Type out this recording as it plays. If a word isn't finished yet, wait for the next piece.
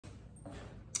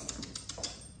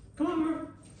Come on, Murphy.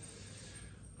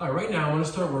 All right, right now I want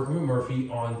to start working with Murphy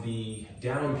on the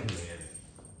down command.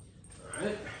 All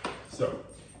right, so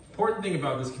important thing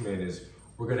about this command is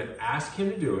we're going to ask him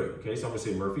to do it, okay? So I'm going to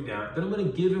say Murphy down, then I'm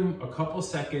going to give him a couple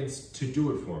seconds to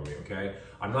do it for me, okay?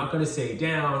 I'm not going to say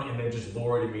down and then just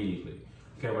lower it immediately.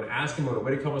 Okay, I'm going to ask him, I'm going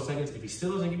to wait a couple seconds. If he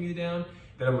still doesn't give me the down,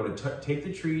 then I'm going to take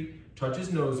the treat, touch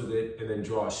his nose with it, and then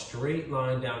draw a straight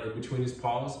line down in between his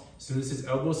paws. As soon as his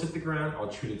elbows hit the ground, I'll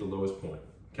treat at the lowest point,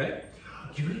 okay?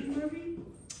 You ready, Murphy?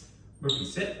 Murphy,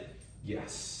 sit.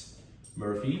 Yes.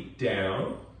 Murphy,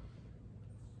 down.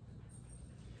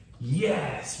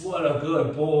 Yes, what a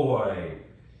good boy.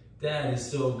 That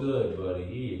is so good, buddy.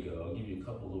 Here you go. I'll give you a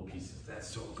couple little pieces. That's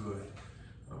so good.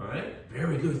 All right,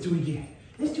 very good. Let's do it again.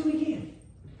 Let's do it again.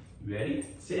 You ready?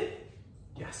 Sit.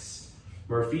 Yes.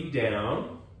 Murphy,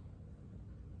 down.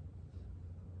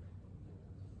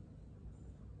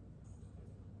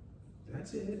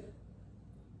 That's it.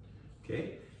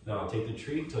 Okay, now I'll take the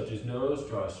treat, touch his nose,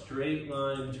 draw a straight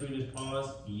line between his paws.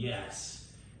 Yes.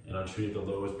 And I'll treat at the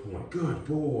lowest point. Good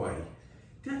boy.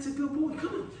 That's a good boy. Come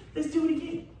on, let's do it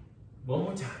again. One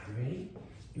more time. You ready?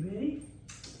 You ready?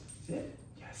 Sit.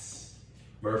 Yes.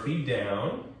 Murphy,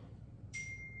 down.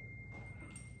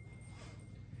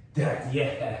 That,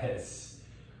 yes.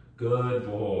 Good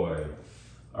boy.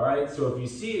 All right, so if you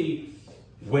see,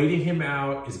 waiting him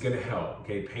out is gonna help,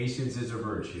 okay? Patience is a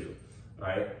virtue, all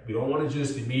right? We don't wanna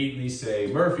just immediately say,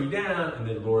 Murphy down, and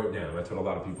then lower it down. That's what a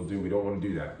lot of people do. We don't wanna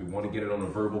do that. We wanna get it on a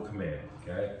verbal command,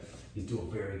 okay? He's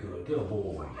doing very good. Good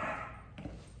boy.